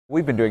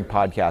We've been doing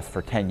podcasts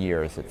for 10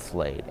 years at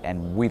Slate,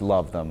 and we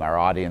love them. Our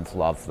audience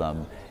loves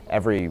them.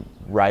 Every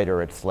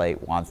writer at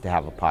Slate wants to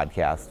have a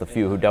podcast, the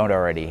few who don't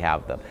already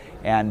have them.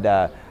 And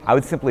I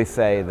would simply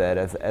say that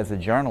as a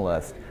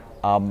journalist,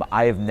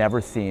 I have never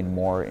seen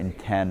more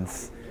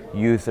intense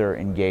user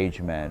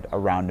engagement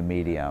around a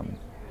medium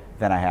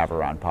than I have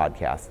around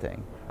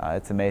podcasting.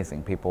 It's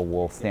amazing. People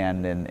will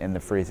stand in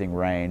the freezing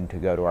rain to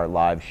go to our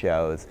live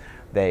shows.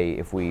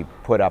 If we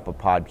put up a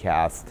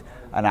podcast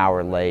an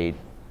hour late,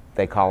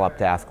 they call up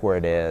to ask where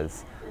it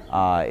is.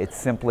 It's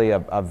simply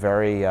a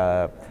very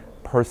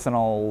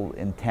personal,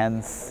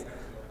 intense,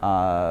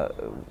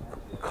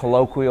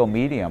 colloquial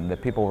medium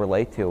that people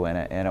relate to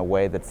in a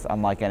way that's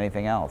unlike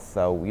anything else.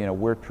 So,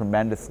 we're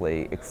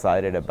tremendously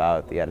excited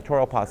about the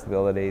editorial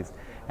possibilities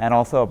and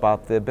also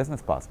about the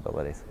business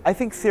possibilities. I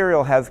think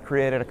Serial has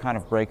created a kind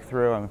of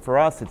breakthrough. I mean, for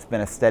us, it's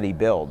been a steady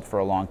build for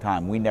a long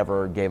time. We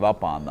never gave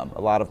up on them.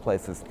 A lot of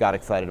places got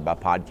excited about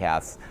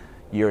podcasts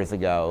years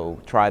ago,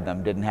 tried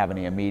them, didn't have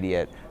any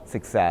immediate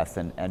success,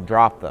 and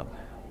dropped them.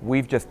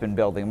 We've just been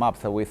building them up.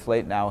 So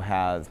Slate now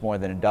has more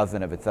than a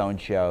dozen of its own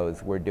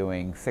shows. We're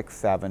doing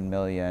 6-7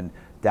 million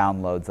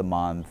downloads a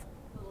month,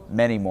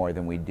 many more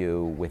than we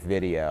do with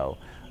video.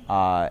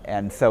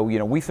 And so,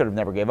 we sort of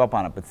never gave up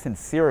on it. But since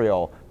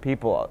Serial,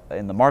 people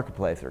in the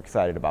marketplace are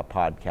excited about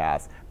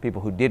podcasts.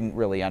 People who didn't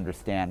really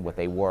understand what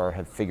they were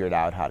have figured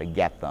out how to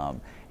get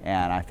them.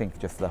 And I think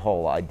just the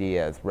whole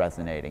idea is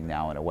resonating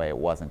now in a way it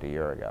wasn't a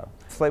year ago.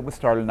 Slate was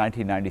started in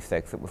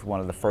 1996. It was one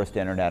of the first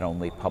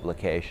internet-only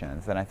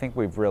publications. And I think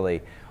we've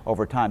really,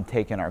 over time,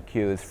 taken our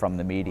cues from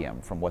the medium,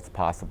 from what's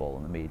possible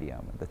in the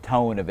medium. The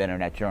tone of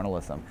internet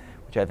journalism,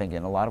 which I think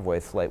in a lot of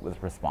ways Slate was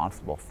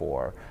responsible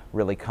for,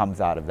 really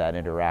comes out of that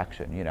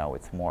interaction.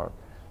 It's more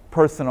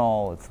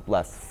personal, it's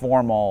less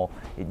formal,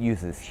 it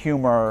uses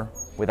humor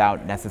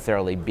without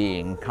necessarily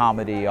being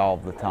comedy all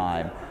the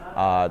time,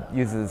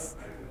 uses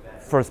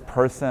first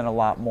person a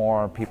lot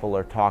more. People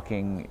are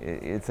talking,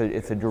 it's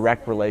a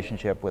direct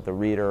relationship with the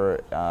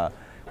reader,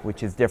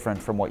 which is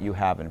different from what you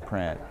have in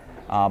print.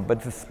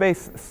 But the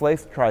space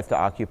Slate tries to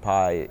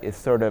occupy is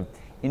sort of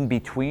in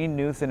between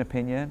news and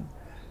opinion.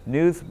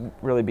 News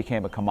really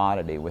became a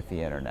commodity with the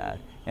internet,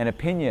 and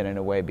opinion in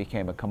a way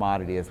became a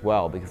commodity as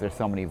well because there's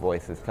so many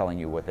voices telling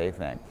you what they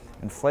think.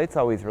 And Slate's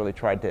always really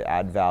tried to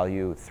add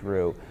value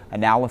through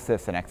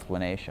analysis and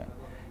explanation,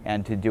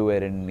 and to do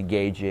it in an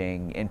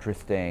engaging,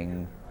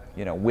 interesting,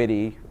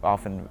 witty,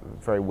 often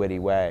very witty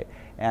way.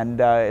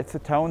 And it's a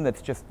tone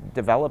that's just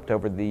developed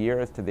over the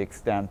years to the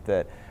extent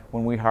that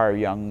when we hire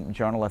young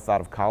journalists out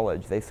of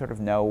college, they sort of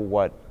know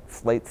what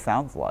Slate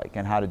sounds like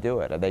and how to do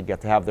it. And they get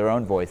to have their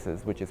own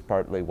voices, which is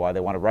partly why they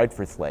want to write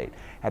for Slate.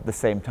 At the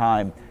same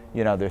time,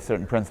 there's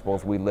certain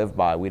principles we live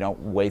by. We don't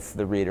waste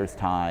the reader's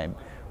time.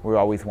 We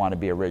always want to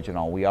be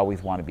original. We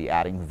always want to be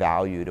adding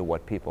value to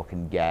what people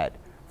can get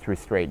through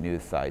straight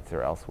news sites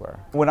or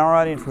elsewhere. When our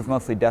audience was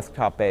mostly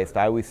desktop-based,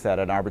 I always set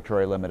an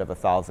arbitrary limit of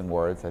 1,000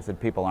 words. I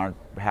said people aren't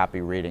happy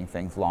reading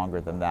things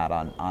longer than that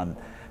on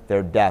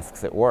their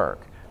desks at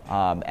work.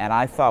 And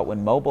I thought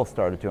when mobile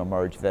started to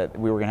emerge that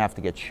we were going to have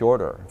to get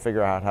shorter,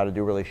 figure out how to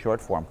do really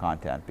short-form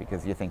content,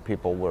 because you think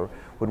people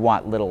would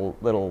want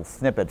little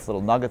snippets,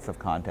 little nuggets of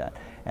content.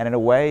 And in a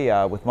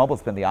way, with mobile,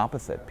 it's been the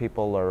opposite.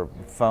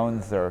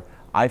 iPhones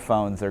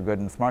are good,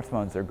 and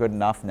smartphones are good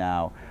enough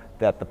now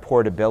that the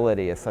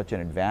portability is such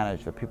an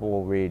advantage that people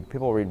will read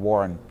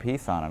War and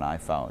Peace on an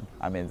iPhone.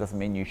 I mean, it doesn't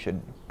mean you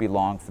should be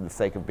long for the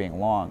sake of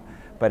being long,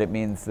 but it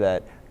means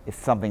that if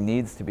something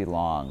needs to be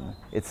long,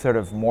 it's sort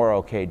of more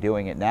okay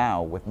doing it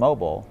now with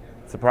mobile,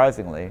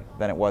 surprisingly,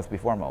 than it was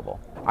before mobile.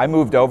 I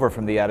moved over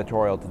from the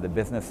editorial to the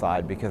business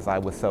side because I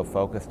was so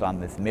focused on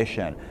this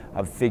mission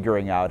of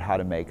figuring out how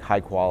to make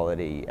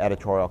high-quality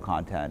editorial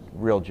content,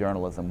 real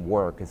journalism,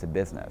 work as a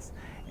business.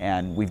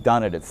 And we've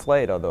done it at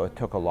Slate, although it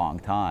took a long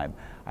time.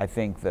 I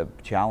think the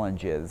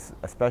challenge is,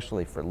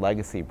 especially for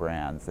legacy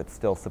brands that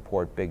still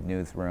support big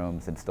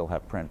newsrooms and still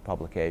have print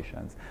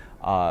publications,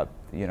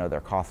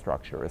 their cost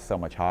structure is so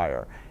much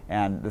higher.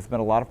 And there's been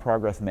a lot of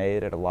progress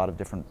made at a lot of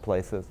different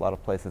places, a lot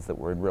of places that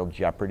were in real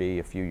jeopardy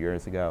a few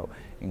years ago,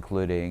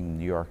 including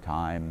New York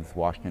Times,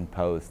 Washington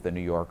Post, The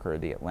New Yorker,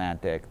 The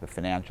Atlantic, the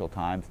Financial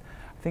Times.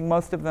 I think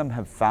most of them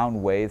have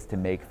found ways to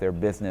make their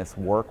business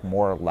work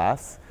more or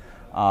less.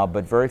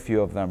 But very few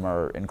of them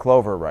are in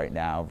clover right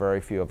now. Very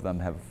few of them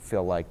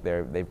feel like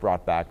they've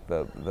brought back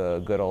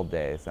the good old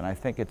days. And I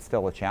think it's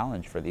still a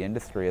challenge for the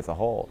industry as a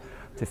whole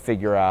to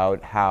figure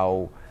out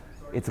how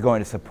it's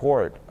going to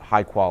support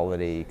high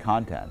quality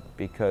content,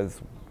 because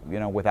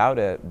without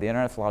it, the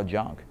internet's a lot of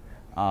junk.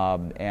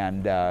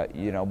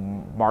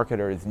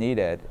 Marketers need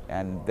it,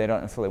 and they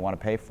don't necessarily want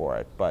to pay for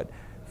it. But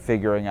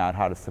figuring out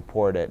how to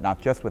support it, not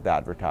just with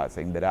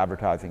advertising, that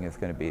advertising is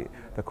going to be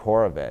the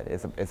core of it,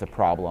 is a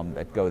problem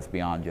that goes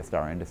beyond just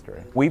our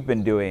industry. We've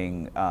been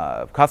doing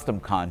custom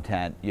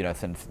content,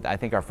 since I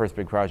think our first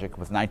big project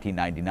was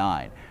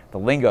 1999. The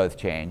lingo's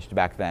changed.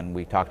 Back then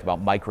we talked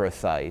about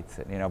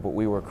microsites, but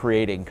we were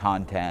creating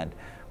content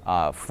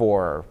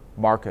for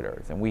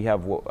marketers, and we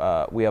have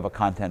a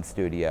content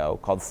studio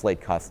called Slate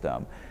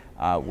Custom.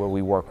 where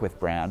we work with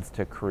brands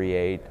to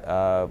create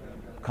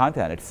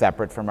content. It's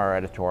separate from our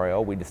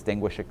editorial. We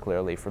distinguish it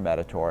clearly from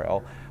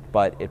editorial,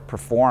 but it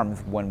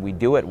performs when we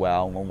do it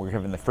well, when we're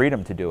given the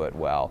freedom to do it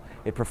well.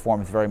 It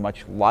performs very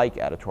much like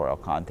editorial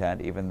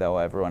content, even though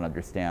everyone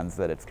understands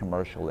that it's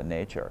commercial in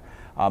nature.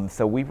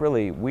 So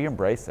we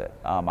embrace it.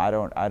 I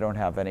don't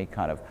have any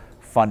kind of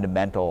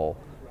fundamental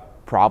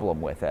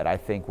problem with it. I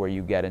think where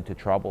you get into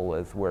trouble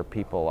is where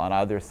people on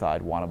either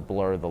side want to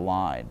blur the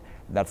line.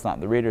 That's not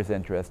in the reader's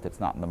interest, it's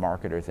not in the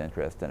marketer's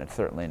interest, and it's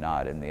certainly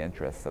not in the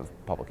interests of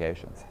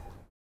publications.